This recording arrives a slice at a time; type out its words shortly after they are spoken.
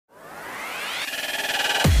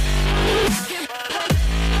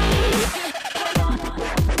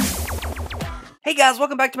guys,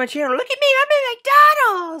 welcome back to my channel. Look at me, I'm at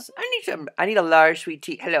McDonald's. I need a large sweet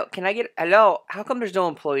tea. Hello, can I get hello? How come there's no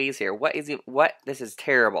employees here? What is it? What? This is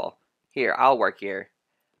terrible. Here, I'll work here.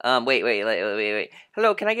 Wait.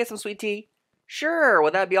 Hello, can I get some sweet tea? Sure.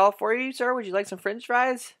 Would that be all for you, sir? Would you like some French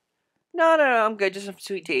fries? No, I'm good. Just some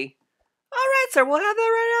sweet tea. All right, sir. We'll have that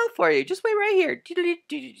right out for you. Just wait right here.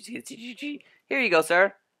 Here you go,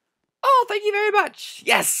 sir. Oh, thank you very much.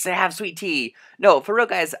 Yes, I have sweet tea. No, for real,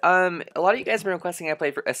 guys. A lot of you guys have been requesting I play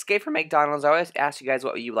for Escape from McDonald's. I always ask you guys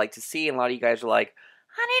what you would like to see, and a lot of you guys are like,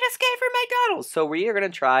 I need Escape from McDonald's. So we are gonna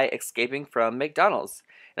try escaping from McDonald's,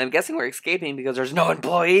 and I'm guessing we're escaping because there's no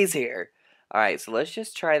employees here. All right, so let's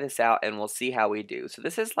just try this out, and we'll see how we do. So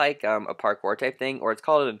this is like a parkour type thing, or it's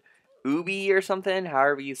called an ubi or something,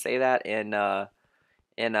 however you say that in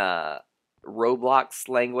Roblox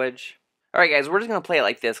language. Alright guys, we're just going to play it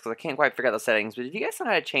like this because I can't quite figure out the settings, but if you guys know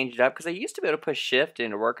how to change it up, because I used to be able to push shift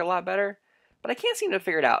and it work a lot better, but I can't seem to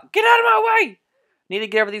figure it out. Get out of my way! Need to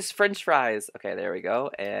get over these french fries. Okay, there we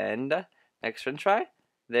go, and next french fry.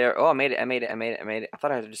 There, oh, I made it. I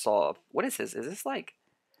thought I just saw, what is this? Is this like,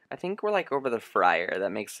 I think we're like over the fryer.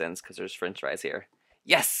 That makes sense because there's french fries here.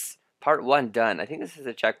 Yes! Part 1 done. I think this is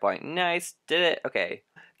a checkpoint. Nice, did it. Okay.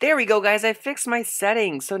 There we go, guys. I fixed my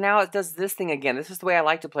settings. So now it does this thing again. This is the way I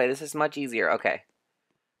like to play. This is much easier. Okay.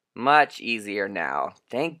 Much easier now.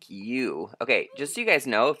 Thank you. Okay, just so you guys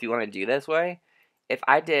know, if you want to do this way, if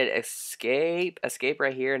I did escape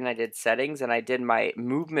right here, and I did settings, and I did my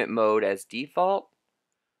movement mode as default,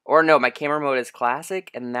 or no, my camera mode is classic,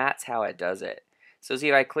 and that's how it does it. So see,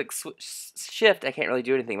 if I click shift, I can't really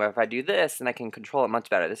do anything, but if I do this, then I can control it much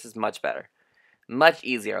better. This is much better. Much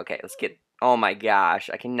easier. Okay, let's get... Oh my gosh,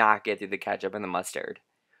 I cannot get through the ketchup and the mustard.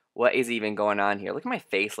 What is even going on here? Look at my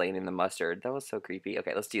face laying in the mustard. That was so creepy.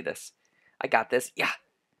 Okay, let's do this. I got this. Yeah.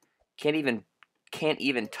 Can't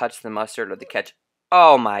even touch the mustard or the ketchup.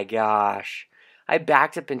 Oh my gosh. I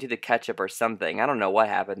backed up into the ketchup or something. I don't know what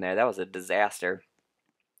happened there. That was a disaster.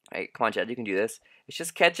 All right, come on, Chad. You can do this. It's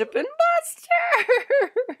just ketchup and mustard.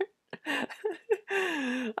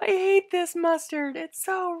 I hate this mustard. It's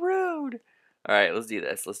so rude. Alright, let's do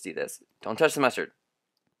this. Let's do this. Don't touch the mustard.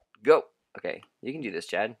 Go. Okay, you can do this,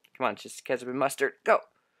 Chad. Come on, just ketchup and mustard. Go.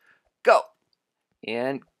 Go.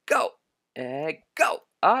 And go. And go.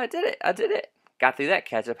 Oh, I did it. I did it. Got through that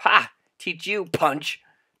ketchup. Ha! Teach you, punch.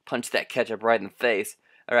 Punch that ketchup right in the face.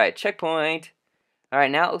 Alright, checkpoint.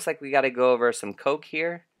 Alright, now it looks like we gotta go over some Coke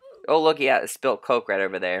here. Oh, look, yeah, it spilled Coke right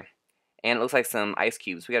over there. And it looks like some ice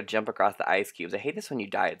cubes. We gotta jump across the ice cubes. I hate this when you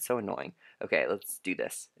die. It's so annoying. Okay, let's do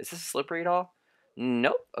this. Is this slippery at all?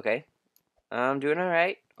 Nope. Okay. I'm doing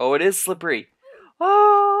alright. Oh, it is slippery.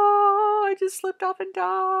 Oh, I just slipped off and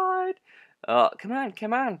died. Oh, come on.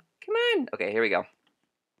 Okay, here we go.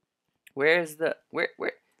 Where's the... Where?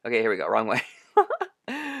 Okay, here we go. Wrong way.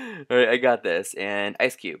 Alright, I got this. And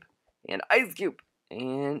ice cube. And ice cube.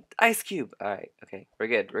 And ice cube. Alright, okay. We're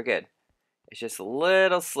good. It's just a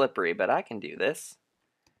little slippery, but I can do this.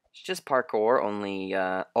 It's just parkour, only,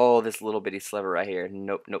 oh, this little bitty sliver right here.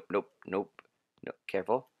 Nope.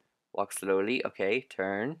 Careful. Walk slowly. Okay,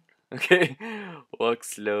 turn. Okay. Walk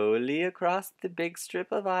slowly across the big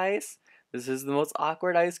strip of ice. This is the most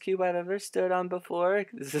awkward ice cube I've ever stood on before.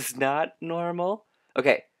 This is not normal.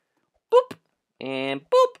 Okay. Boop. And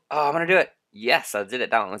boop. Oh, I'm gonna do it. Yes, I did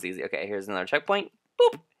it. That one was easy. Okay, here's another checkpoint.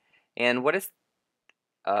 Boop. And what is...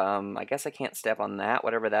 I guess I can't step on that,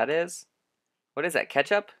 whatever that is. What is that,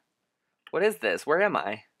 ketchup? What is this? Where am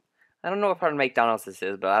I? I don't know what part of McDonald's this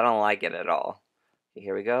is, but I don't like it at all. Okay,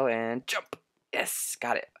 here we go, and jump! Yes,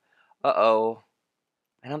 got it. Uh-oh.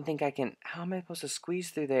 I don't think I can... How am I supposed to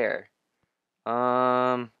squeeze through there?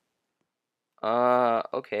 Okay.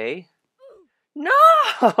 No!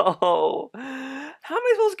 How am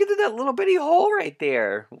I supposed to get through that little bitty hole right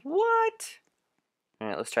there? What?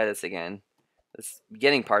 Alright, let's try this again. This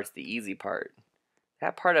beginning part's the easy part.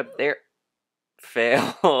 That part up there...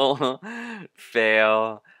 Fail.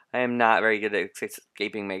 Fail. I am not very good at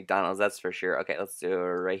escaping McDonald's, that's for sure. Okay, let's do it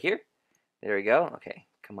right here. There we go. Okay,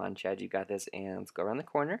 come on, Chad, you got this. And let's go around the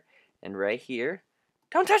corner. And right here.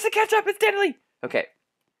 Don't touch the ketchup, it's deadly! Okay.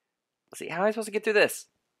 Let's see, how am I supposed to get through this?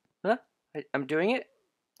 Huh? I'm doing it?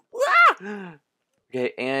 Ah!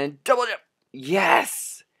 Okay, and double jump.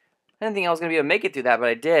 Yes! I didn't think I was going to be able to make it through that, but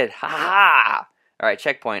I did. Ha ha! Alright,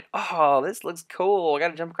 checkpoint. Oh, this looks cool. I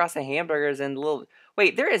gotta jump across the hamburgers and little...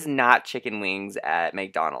 Wait, there is not chicken wings at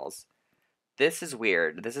McDonald's. This is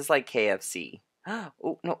weird. This is like KFC.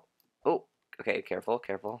 Oh, no. Oh, okay, careful.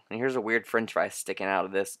 And here's a weird french fry sticking out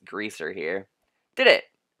of this greaser here. Did it!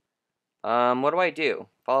 What do I do?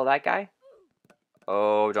 Follow that guy?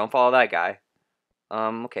 Oh, don't follow that guy.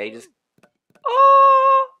 Okay, just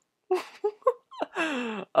Oh!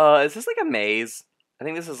 Is this like a maze? I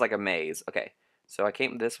think this is like a maze. Okay, so I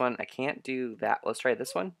came this one. I can't do that. Let's try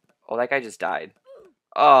this one. Oh, that guy just died.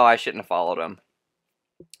 Oh, I shouldn't have followed him.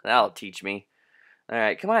 That'll teach me. All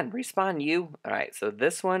right, come on, respawn you. All right, so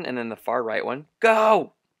this one and then the far right one.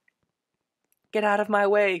 Go! Get out of my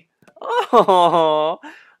way. Oh,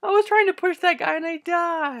 I was trying to push that guy and I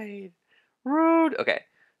died. Rude. Okay,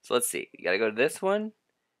 so let's see. You gotta go to this one,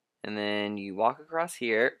 and then you walk across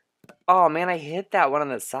here. Oh man, I hit that one on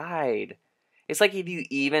the side. It's like if you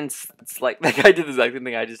even, it's like that guy did the exact same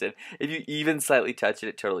thing I just did. If you even slightly touch it,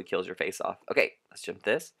 it totally kills your face off. Okay, let's jump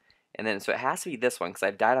this. And then, so it has to be this one because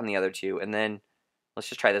I've died on the other two. And then, let's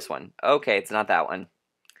just try this one. Okay, it's not that one.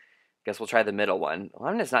 Guess we'll try the middle one. Well,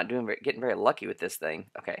 I'm just not getting very lucky with this thing.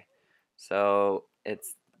 Okay, so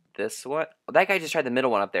it's this one. Oh, that guy just tried the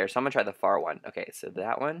middle one up there, so I'm going to try the far one. Okay, so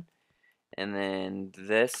that one. And then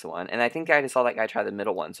this one. And I think I just saw that guy try the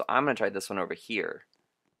middle one, so I'm going to try this one over here.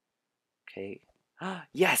 Okay.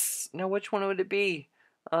 Yes! Now which one would it be?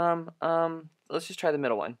 Let's just try the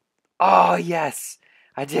middle one. Oh, yes!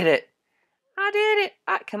 I did it! I did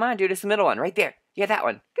it! Come on, dude, it's the middle one, right there. Yeah, that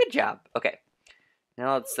one. Good job. Okay.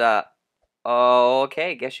 Now let's, oh,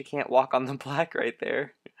 okay, guess you can't walk on the black right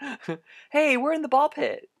there. Hey, we're in the ball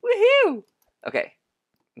pit. Woohoo! Okay,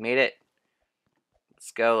 made it.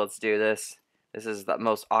 Let's go, let's do this. This is the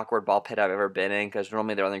most awkward ball pit I've ever been in, because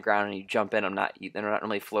normally they're on the ground and you jump in, they're not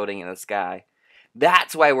normally floating in the sky.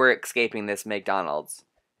 That's why we're escaping this McDonald's.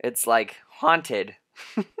 It's like haunted.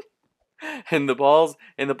 And the balls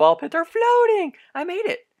in the ball pit are floating. I made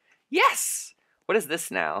it. Yes! What is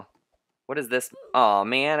this now? What is this? Oh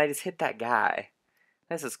man, I just hit that guy.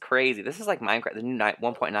 This is crazy. This is like Minecraft, the new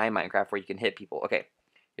 1.9 Minecraft where you can hit people. Okay,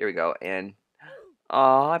 here we go. And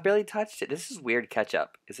oh, I barely touched it. This is weird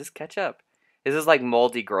ketchup. Is this ketchup? This is like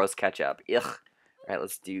moldy, gross ketchup. Ugh. All right,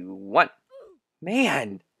 let's do one.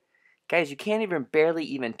 Man, guys, you can't even barely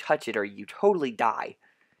even touch it or you totally die.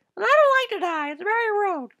 And I don't like to die. It's very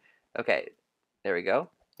rude. Okay, there we go.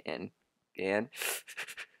 And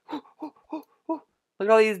look at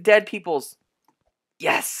all these dead peoples.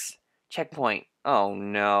 Yes! Checkpoint. Oh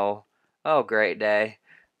no. Oh, great day.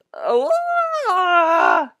 Oh,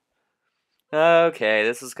 ah! Okay,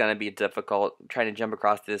 this is gonna be difficult. I'm trying to jump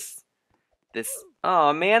across this.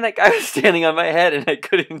 Oh man, that guy was standing on my head and I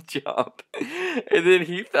couldn't jump. And then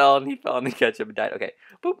he fell in the ketchup and died. Okay,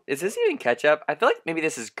 boop. Is this even ketchup? I feel like maybe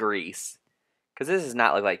this is grease. Because this does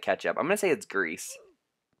not look like ketchup. I'm gonna say it's grease.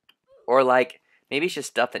 Or like, maybe it's just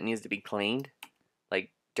stuff that needs to be cleaned.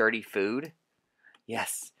 Like dirty food.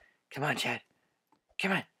 Yes. Come on, Chad.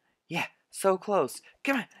 Come on. Yeah, so close.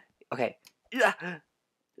 Come on. Okay.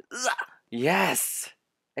 Yes.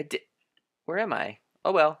 I did. Where am I?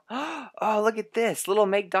 Oh, well. Oh, look at this. Little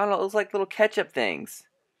McDonald's. Looks like little ketchup things.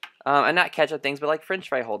 And not ketchup things, but like French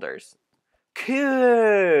fry holders.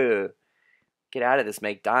 Cool. Get out of this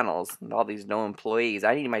McDonald's with all these no employees.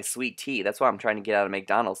 I need my sweet tea. That's why I'm trying to get out of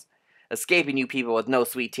McDonald's. Escaping you people with no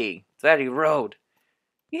sweet tea. It's out of your road.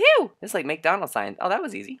 Yoo-hoo! It's like McDonald's sign. Oh, that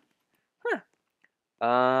was easy. Huh.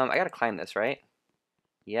 I gotta climb this, right?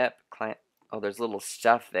 Yep, climb. Oh, there's little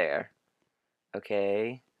stuff there.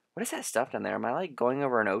 Okay. What is that stuff down there? Am I like going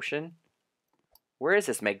over an ocean? Where is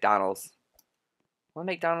this McDonald's? What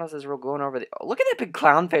McDonald's is going over the... Oh, look at that big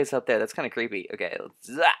clown face up there. That's kind of creepy. Okay, let's...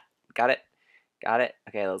 Got it. Got it.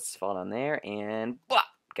 Okay, let's fall down there and... Blah!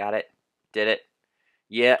 Got it. Did it.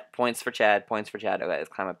 Yeah, points for Chad. Points for Chad. Okay, let's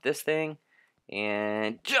climb up this thing.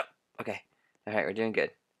 And jump. Okay. Alright, we're doing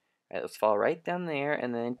good. Alright, let's fall right down there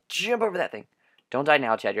and then jump over that thing. Don't die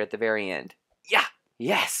now, Chad. You're at the very end. Yeah!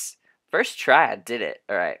 Yes! First try, I did it.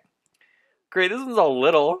 Alright. Great, this one's all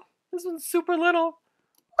little. This one's super little.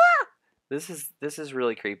 Ah! This is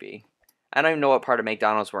really creepy. I don't even know what part of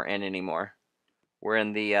McDonald's we're in anymore. We're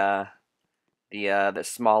in the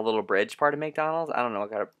small little bridge part of McDonald's. I don't know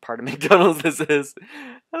what kind of part of McDonald's this is.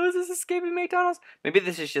 How is this escaping McDonald's? Maybe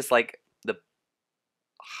this is just like the...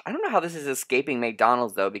 I don't know how this is escaping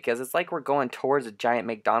McDonald's though, because it's like we're going towards a giant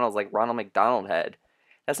McDonald's like Ronald McDonald head.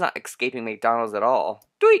 That's not escaping McDonald's at all.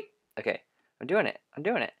 Tweet! Okay, I'm doing it. I'm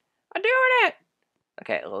doing it. I'm doing it!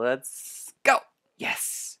 Okay, let's go!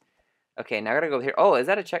 Yes! Okay, now I gotta go here. Oh, is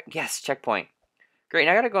that a check? Yes, checkpoint. Great,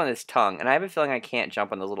 now I gotta go on this tongue, and I have a feeling I can't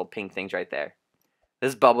jump on those little pink things right there.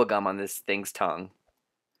 There's bubble gum on this thing's tongue.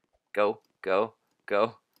 Go, go,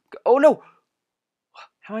 go, go. Oh no!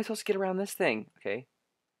 How am I supposed to get around this thing? Okay.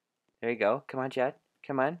 There you go. Come on, Chad.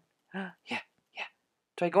 Come on. Yeah, yeah.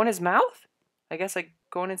 Do I go in his mouth? I guess I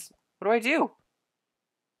go in his... What do I do?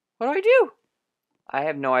 What do I do? I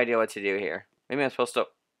have no idea what to do here. Maybe I'm supposed to...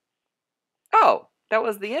 Oh! That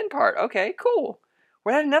was the end part. Okay, cool.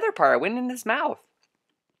 We're at another part. I went in his mouth.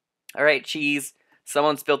 All right, cheese.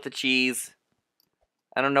 Someone spilled the cheese.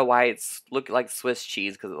 I don't know why it's looked like Swiss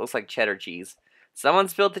cheese because it looks like cheddar cheese. Someone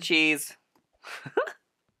spilled the cheese.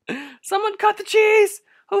 Someone cut the cheese.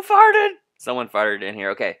 Who farted? Someone farted in here.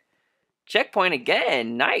 Okay. Checkpoint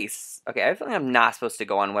again. Nice. Okay, I feel like I'm not supposed to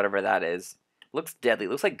go on whatever that is. Looks deadly.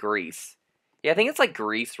 Looks like grease. Yeah, I think it's like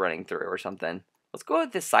grease running through or something. Let's go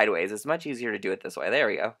with this sideways. It's much easier to do it this way. There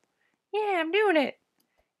we go. Yeah, I'm doing it.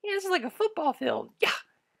 Yeah, this is like a football field. Yeah.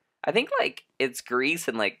 I think like it's grease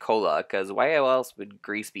and like cola, because why else would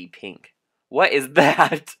grease be pink? What is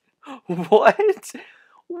that? What?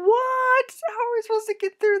 What? How are we supposed to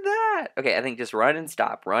get through that? Okay, I think just run and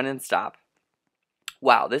stop. Run and stop.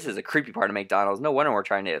 Wow, this is a creepy part of McDonald's. No wonder we're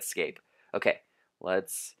trying to escape. Okay,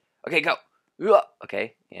 let's... Okay, go.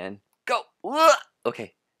 Okay, and go.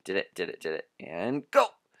 Okay, did it. And go.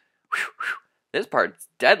 This part's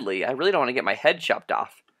deadly. I really don't want to get my head chopped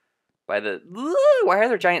off by the... Why are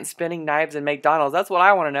there giant spinning knives in McDonald's? That's what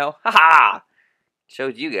I want to know. Haha!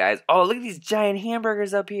 Showed you guys. Oh, look at these giant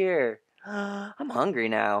hamburgers up here. I'm hungry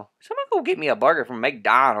now. Someone go get me a burger from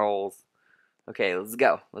McDonald's. Okay, let's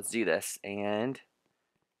go. Let's do this. And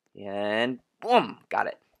boom! Got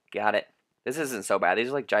it. This isn't so bad. These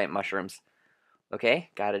are like giant mushrooms. Okay,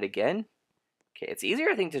 got it again. Okay, it's easier,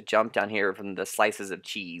 I think, to jump down here from the slices of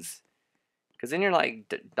cheese. Because then you're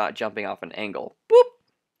like not jumping off an angle. Boop!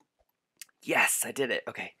 Yes, I did it.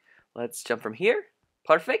 Okay, let's jump from here.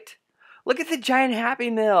 Perfect. Look at the giant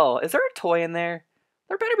Happy Meal. Is there a toy in there?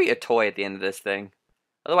 There better be a toy at the end of this thing.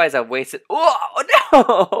 Otherwise, I've wasted... Oh,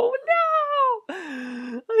 no!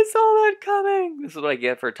 No! I saw that coming. This is what I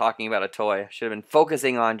get for talking about a toy. I should have been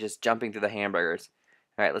focusing on just jumping through the hamburgers.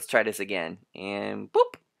 All right, let's try this again. And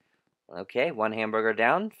boop. Okay, 1 hamburger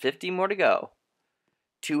down, 50 more to go.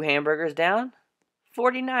 2 hamburgers down,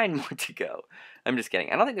 49 more to go. I'm just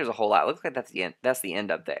kidding. I don't think there's a whole lot. It looks like that's the end. That's the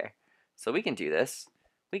end up there. So we can do this.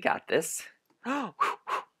 We got this.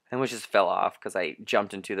 And we just fell off because I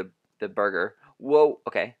jumped into the burger. Whoa.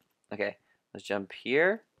 Okay. Okay. Let's jump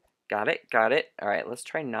here. Got it. Got it. All right. Let's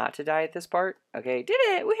try not to die at this part. Okay. Did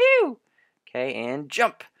it. Woohoo. Okay. And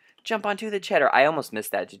jump. Jump onto the cheddar. I almost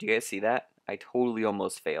missed that. Did you guys see that? I totally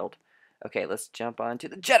almost failed. Okay. Let's jump onto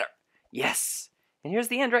the cheddar. Yes. And here's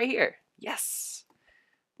the end right here. Yes.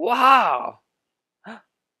 Wow.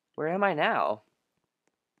 Where am I now?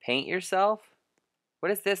 Paint yourself?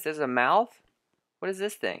 What is this? There's a mouth? What is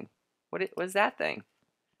this thing? What is that thing?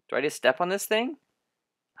 Do I just step on this thing?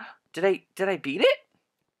 Did I beat it?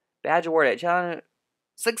 Badge awarded. Challenge.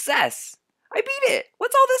 Success! I beat it!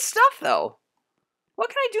 What's all this stuff, though? What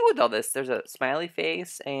can I do with all this? There's a smiley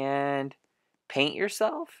face and paint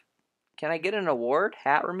yourself. Can I get an award?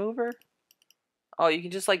 Hat remover? Oh, you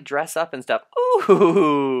can just, like, dress up and stuff.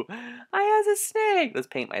 Ooh! I has a snake! Let's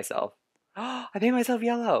paint myself. I paint myself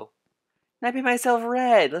yellow. And I paint myself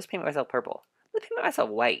red. Let's paint myself purple. Let's paint myself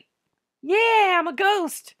white. Yeah, I'm a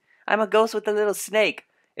ghost. I'm a ghost with a little snake.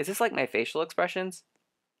 Is this like my facial expressions?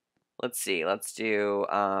 Let's see. Let's do,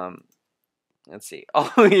 let's see.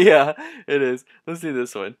 Oh, yeah, it is. Let's do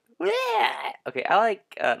this one. Okay, I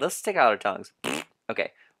like, let's stick out our tongues.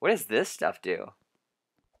 Okay, what does this stuff do?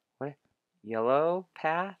 What? Yellow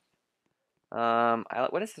path?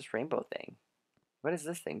 What is this rainbow thing? What does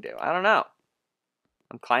this thing do? I don't know.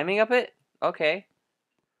 I'm climbing up it? Okay.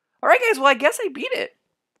 Alright guys, well I guess I beat it.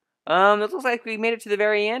 It looks like we made it to the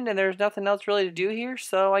very end and there's nothing else really to do here,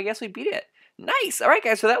 so I guess we beat it. Nice! Alright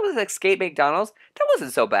guys, so that was Escape McDonald's. That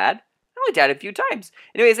wasn't so bad. I only died a few times.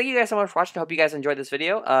 Anyways, thank you guys so much for watching. I hope you guys enjoyed this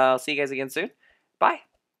video. I'll see you guys again soon. Bye!